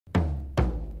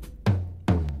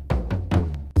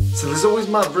So there's always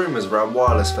mad rumours around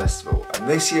Wireless Festival, and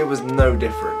this year was no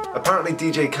different. Apparently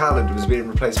DJ Khaled was being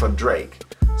replaced by Drake,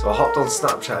 so I hopped on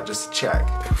Snapchat just to check.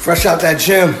 Fresh out that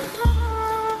gym,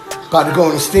 about to go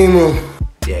in the steam room.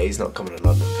 Yeah, he's not coming to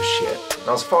London for shit.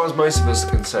 Now as far as most of us are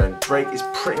concerned, Drake is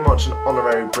pretty much an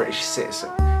honorary British citizen.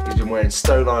 He's been wearing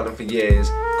Stone Island for years,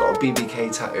 got a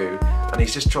BBK tattoo, and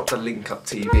he's just dropped a link-up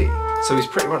TV. So he's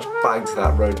pretty much bagged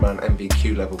that Roadman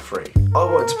MVQ level 3. I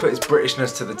wanted to put his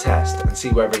Britishness to the test and see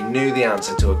whether he knew the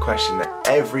answer to a question that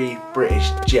every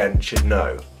British gent should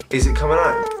know. Is it coming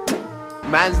out?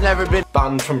 Man's never been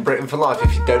banned from Britain for life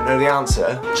if you don't know the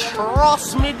answer.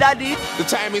 Trust me, daddy. The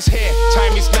time is here,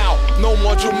 time is now. No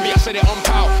more jumbie, I said it on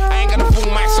pow. I ain't gonna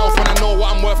fool myself when I know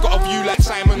what I'm worth. Got a view like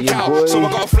Simon Cowell, so I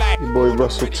gotta fly. Your boy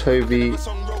Russell Tovey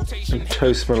and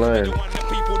Toast Malone.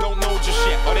 People don't know just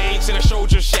yet, or they ain't seen a show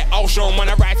just yet. I'll show them when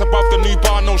I rise above the new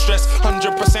bar, no stress.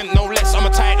 100% no less, I'm a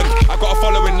titan. I got a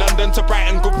following London to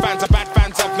Brighton. Good fans or bad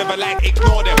fans, I've never liked,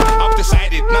 ignore them. I've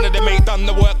decided, none of them ain't done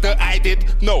the work that I did,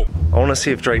 no. I want to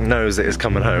see if Drake knows that he's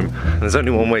coming home. And there's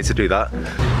only one way to do that.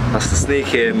 That's to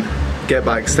sneak in, get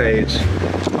backstage,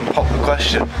 and pop the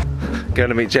question. Going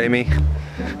to meet Jamie,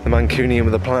 the Mancunian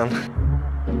with a plan.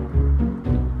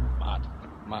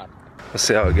 Mad. Let's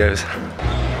see how it goes.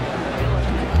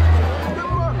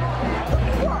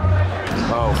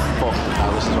 Oh, fuck.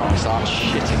 I was trying to start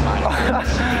shitting,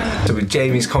 man. So with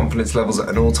Jamie's confidence levels at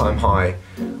an all-time high,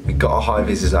 we got our high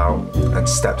vises out and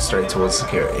stepped straight towards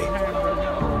security.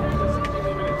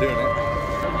 Doing it.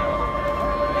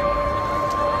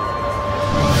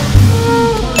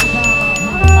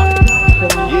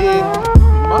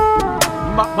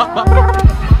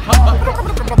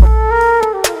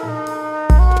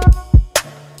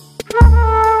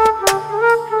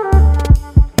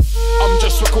 I'm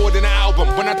just recording an album.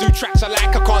 When I do tracks I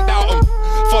like, I can't doubt them.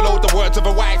 Follow the words of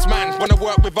a wise man. Wanna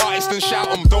work with artists and shout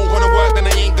them. Don't wanna work, then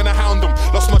I ain't gonna hound them.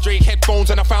 Lost my Drake headphones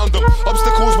and I found them.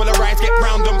 Obstacles will arise, get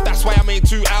round them. That's why I made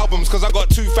 2 albums, cause I got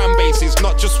 2 fan bases,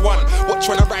 not just one. Watch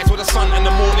when I rise with the sun and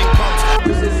the morning comes.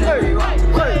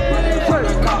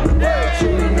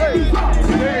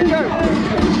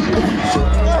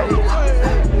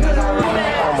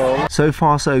 So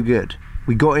far so good.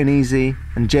 We got in easy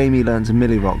and Jamie learned to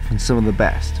milli rock from some of the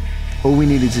best. All we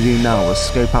needed to do now was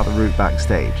scope out the route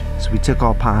backstage, so we took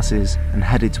our passes and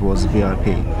headed towards the VIP.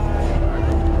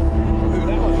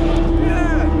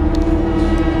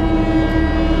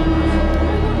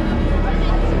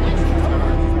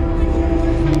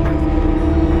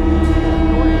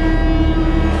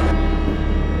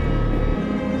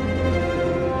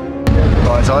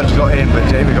 Right, so I just got in, but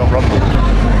Jamie got rumbled.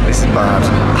 This is bad.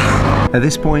 At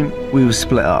this point, we were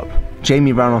split up.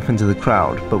 Jamie ran off into the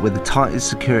crowd, but with the tightest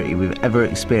security we've ever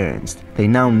experienced, they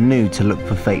now knew to look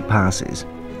for fake passes.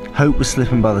 Hope was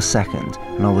slipping by the second,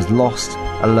 and I was lost,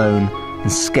 alone,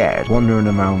 and scared, wandering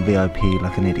around VIP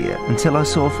like an idiot, until I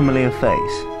saw a familiar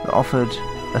face that offered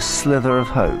a slither of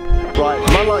hope. Right,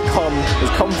 man like Con has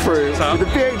come through with a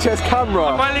VHS camera.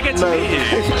 I finally get to meet you.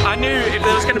 I knew if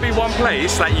there was going to be one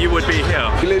place that you would be here.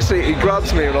 He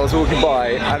grabs me when I was walking by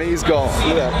and he's got,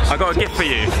 look, I got a gift for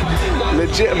you.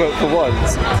 legitimate for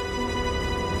once.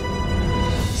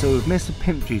 So with Mr.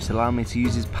 Pimp Juice allowing me to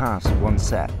use his pass for one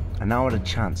set, I now had a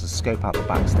chance to scope out the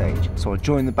backstage, so I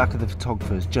joined the back of the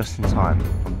photographers just in time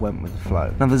and went with the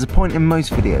flow. Now there's a point in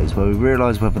most videos where we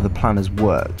realise whether the plan has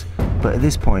worked, but at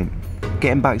this point,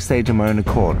 getting backstage on my own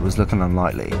accord was looking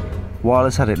unlikely.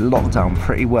 Wireless had it locked down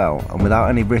pretty well, and without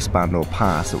any wristband or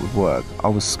pass that would work, I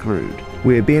was screwed.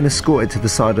 We were being escorted to the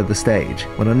side of the stage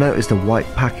when I noticed a white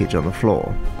package on the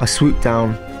floor. I swooped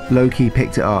down, low-key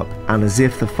picked it up, and as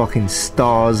if the fucking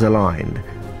stars aligned,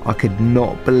 I could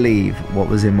not believe what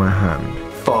was in my hand.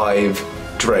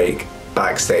 5 Drake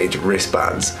backstage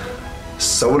wristbands.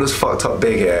 Someone has fucked up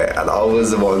big here and I was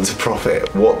the one to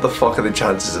profit. What the fuck are the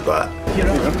chances of that? Okay.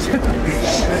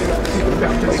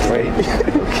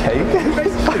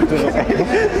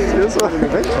 This one in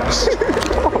the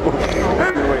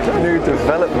New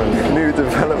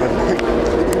development.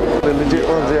 The legit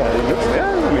ones, yeah. It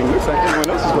looks like everyone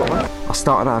else has got one. I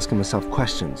started asking myself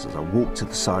questions as I walked to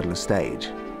the side of the stage.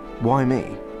 Why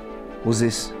me? Was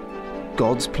this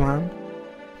God's plan?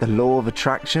 The law of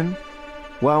attraction?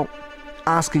 Well,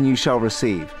 ask and you shall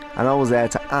receive, and I was there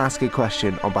to ask a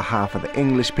question on behalf of the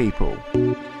English people.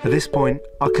 At this point,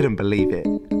 I couldn't believe it.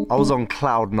 I was on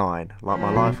cloud 9, like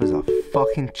my life was a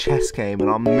fucking chess game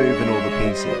and I'm moving all the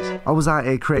pieces. I was out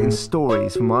here creating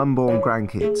stories for my unborn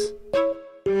grandkids.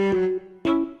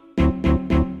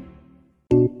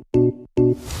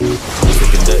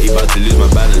 Dirty, about to lose my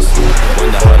balance.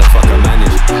 Wonder how the fuck I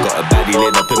managed. Got a baddie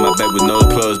laid up in my bed with no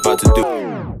clothes, about to do.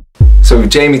 So with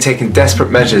Jamie taking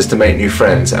desperate measures to make new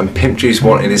friends and Pimp Juice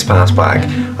wanting his pass back,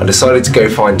 I decided to go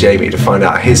find Jamie to find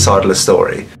out his side of the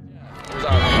story.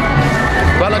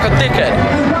 Well, like a dickhead.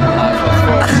 Oh, for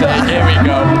fuck's sake, here we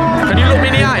go. Can you look me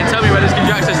in the eye and tell me where this gives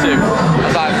you access to?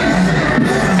 I'm like,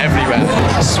 everywhere.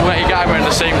 Sweaty guy wearing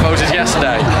the same clothes as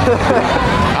yesterday.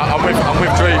 I'm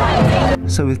with Dream.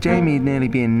 So with Jamie nearly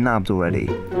being nabbed already,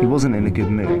 he wasn't in a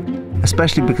good mood.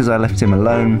 Especially because I left him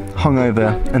alone,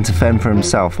 hungover, and to fend for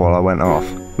himself while I went off.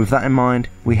 With that in mind,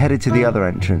 we headed to the other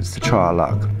entrance to try our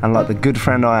luck, and like the good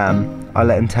friend I am, I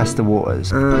let him test the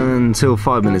waters. Until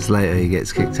 5 minutes later he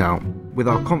gets kicked out. With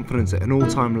our confidence at an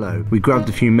all-time low, we grabbed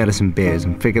a few medicine beers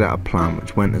and figured out a plan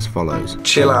which went as follows.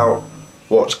 Chill out,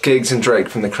 watch Giggs and Drake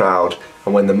from the crowd,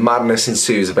 and when the madness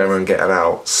ensues of everyone getting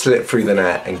out, slip through the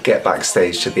net and get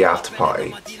backstage to the after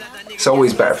party. It's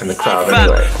always better from the crowd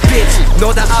anyway. Bitch,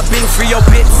 know that I've been through your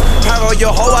bits. Paro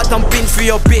your hoe, I done been through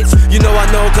your bits. You know I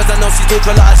know, cause I know she talk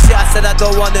a lot of shit. I said I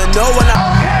don't wanna know when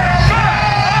I...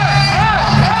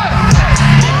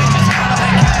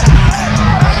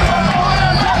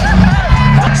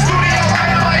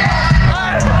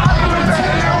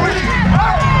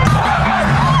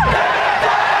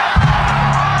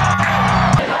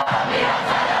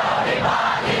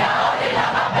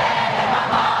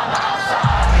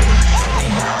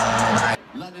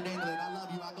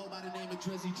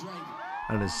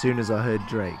 And as soon as I heard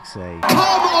Drake say, Come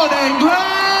on, England!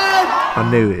 I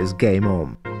knew it was game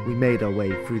on. We made our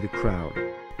way through the crowd,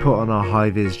 put on our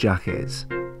high-vis jackets,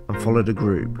 and followed a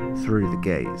group through the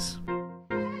gates.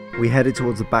 We headed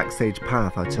towards the backstage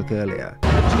path I took earlier.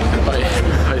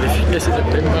 This is a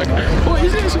bin bag. What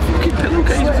is it? It's a fucking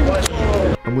pillowcase.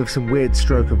 And with some weird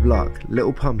stroke of luck,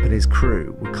 Little Pump and his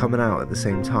crew were coming out at the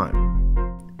same time.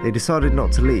 They decided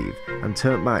not to leave and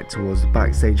turned back towards the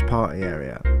backstage party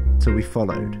area, so we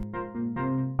followed.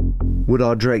 Would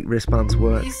our Drake wristbands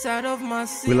work?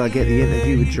 Will I get the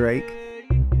interview with Drake?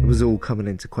 It was all coming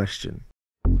into question.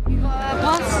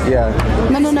 Pass? Yeah.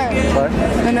 No. What?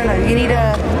 No. You need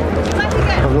a...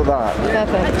 I've got that.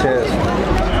 Perfect. Cheers.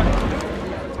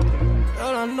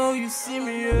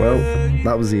 Well,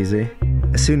 that was easy.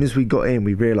 As soon as we got in,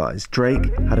 we realised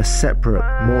Drake had a separate,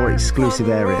 more exclusive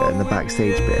area in the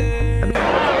backstage bit.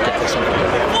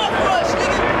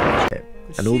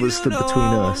 And all that stood between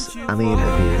us and the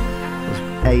interview was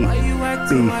 8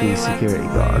 beefy security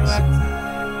guards.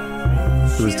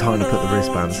 It was time to put the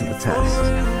wristbands to the test.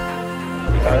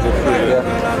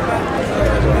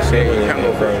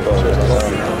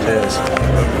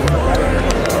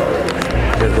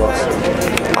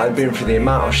 I'd been through the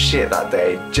amount of shit that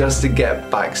day just to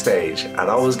get backstage, and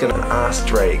I was gonna ask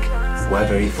Drake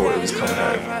whether he thought it was coming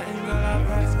home.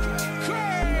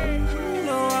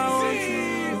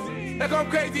 Like I'm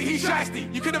crazy, he's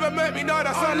shiesty. You could never murk me, no,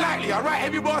 that's unlikely. I write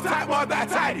heavy bars, tight bars, that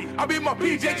tidy. I be in my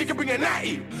PJ, you can bring a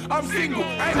 90. I'm single,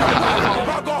 I ain't got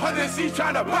I got hundreds, she's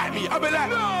trying to bite me. I be like,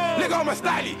 nigga, I'm a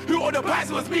stylie. Who ordered bites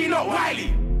was me, not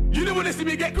Wiley. You don't want to see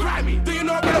me get grimy. Do you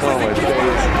know I'm gonna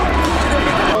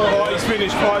Party's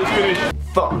finished, party's finished.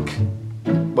 Fuck.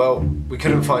 Well, we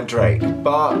couldn't find Drake,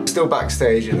 but still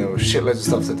backstage and there was shitloads of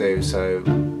stuff to do, so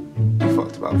we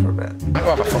fucked about for a bit. I'm gonna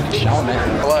have a fucking shower, mate.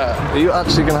 Are you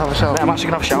actually going to have a shower? I'm actually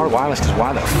gonna have a shower at Wireless, because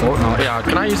why the fuck not? Yeah,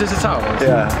 can I use this as a towel?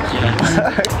 Yeah.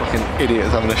 Fucking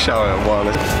idiots having a shower at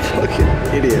Wireless. Fucking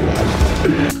idiot, man.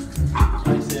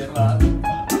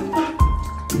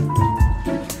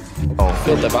 Oh,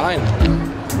 feel divine.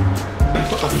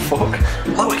 What the fuck?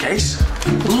 Lowercase?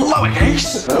 Lowercase?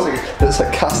 It's a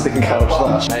casting couch,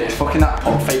 that. Mate, it's fucking that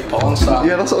fake porn star.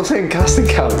 Yeah, that's what I'm saying, casting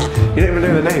couch. You don't even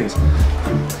know the names.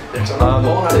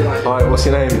 Alright, what's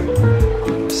your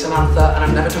name? Samantha, and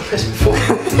I've never done this before.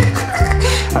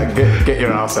 Get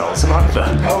your ass out, Samantha.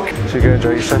 Okay. Should we go and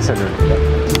Drake's dressing room?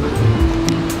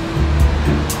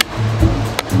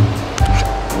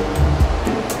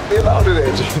 You're loud in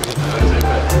it.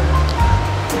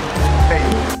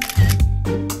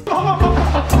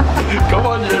 Come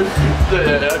on, you.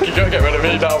 Yeah, you can't get rid of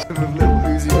me now. Little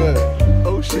Uzi Vert.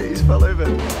 Oh shit, he's fell over.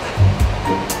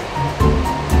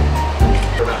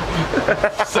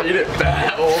 So you did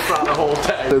bare all throughout the whole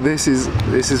day. So this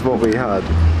is what we had.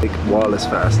 Like Wireless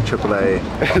Fest, AAA.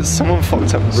 Someone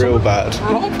fucked up real bad.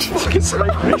 Robbed fucking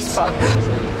straight wristband.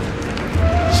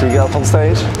 Should we get up on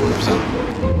stage?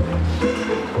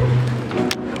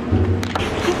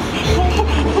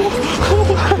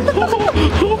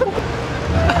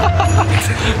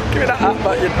 Give me that hat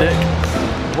back, you dick.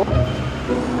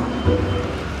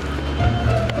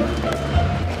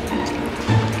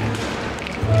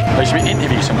 Oh, should we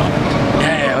interview someone?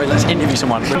 Yeah, let's interview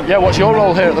someone. Yeah, what's your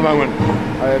role here at the moment?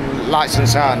 Lights and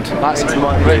sound. Lights into the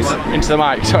mic. Into the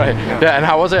mic, sorry. Yeah, and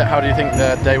how was it? How do you think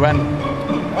the day went?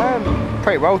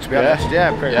 Pretty well, to be honest.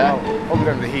 Yeah, pretty well. Other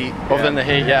than the heat. Other than the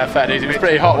heat, yeah, fair dues. It was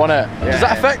pretty hot, wasn't it? Yeah. Does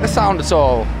that affect the sound at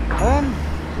all?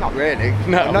 Not really.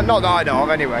 No. Not that I know of,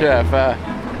 anyway. Yeah, fair.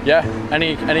 Yeah.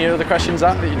 Any other questions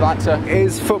that you'd like to?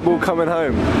 Is football coming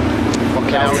home? Fucking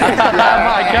hell.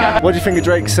 My God. What do you think of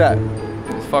Drake's set?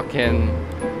 It's fucking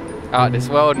out of this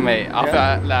world, mate. I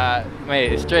felt like,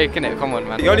 mate, it's Drake, innit? Come on,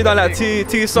 man. He only done like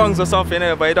two songs or something,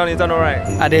 but he's done alright.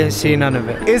 I didn't see none of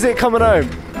it. Is it coming home?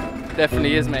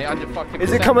 Definitely is, mate. 100%.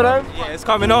 Is it coming home? Yeah, it's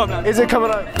coming up. Is it coming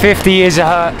home? 50 years of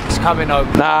hurt, it's coming home.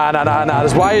 Nah.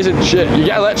 That's why isn't shit. You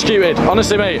get electrocuted.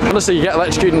 Honestly, mate. Honestly, you get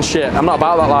electrocuted and shit. I'm not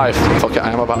about that life. Fuck it,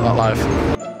 I am about that life.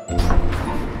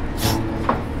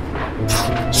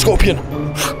 Scorpion.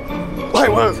 Light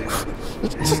work.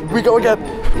 We go again.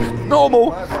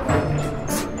 Normal.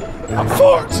 I'm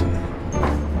fucked.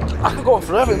 I could go on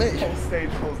forever, mate. The whole stage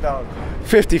falls down.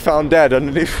 50 found dead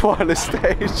underneath wireless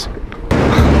stage.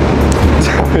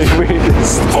 Tell me we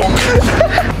just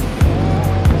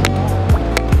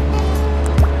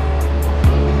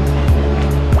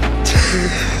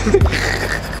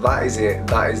That is it,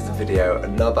 that is the video.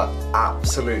 Another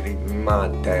absolutely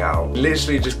mad day out.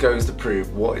 Literally just goes to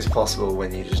prove what is possible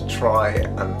when you just try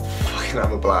and fucking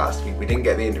have a blast. We didn't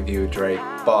get the interview with Drake,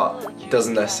 but it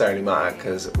doesn't necessarily matter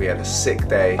because we had a sick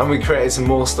day and we created some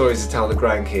more stories to tell the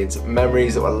grandkids,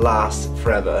 memories that will last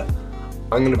forever.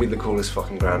 I'm gonna be the coolest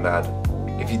fucking granddad.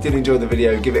 If you did enjoy the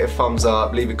video, give it a thumbs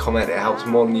up, leave a comment, it helps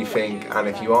more than you think. And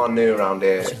if you are new around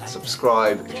here,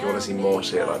 subscribe if you want to see more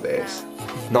shit like this.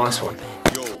 Nice one.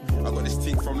 Yo, I got this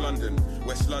thing from London,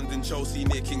 West London, Chelsea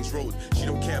near King's Road. She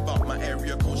don't care about my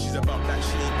area code, she's about that,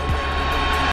 she ain't aware.